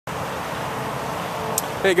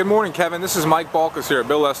Hey, good morning, Kevin. This is Mike Balkus here at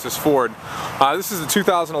Bill Estes Ford. This is the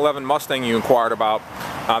 2011 Mustang you inquired about.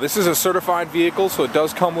 This is a certified vehicle, so it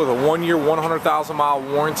does come with a 1-year, 100,000 mile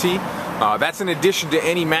warranty. That's in addition to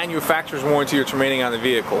any manufacturer's warranty that's remaining on the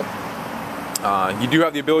vehicle. You do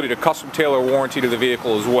have the ability to custom tailor a warranty to the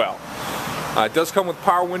vehicle as well. It does come with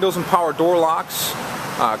power windows and power door locks,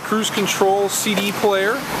 cruise control, CD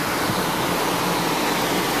player.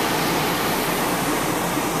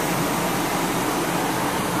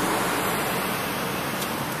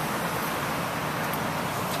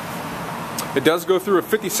 It does go through a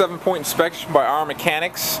 57-point inspection by our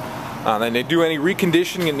mechanics. And they do any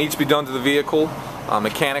reconditioning that needs to be done to the vehicle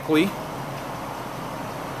mechanically.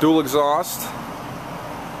 Dual exhaust.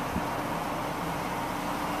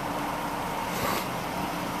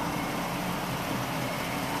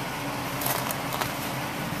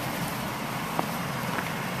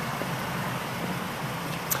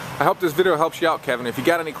 I hope this video helps you out, Kevin. If you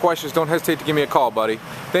got any questions, don't hesitate to give me a call, buddy.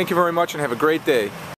 Thank you very much and have a great day.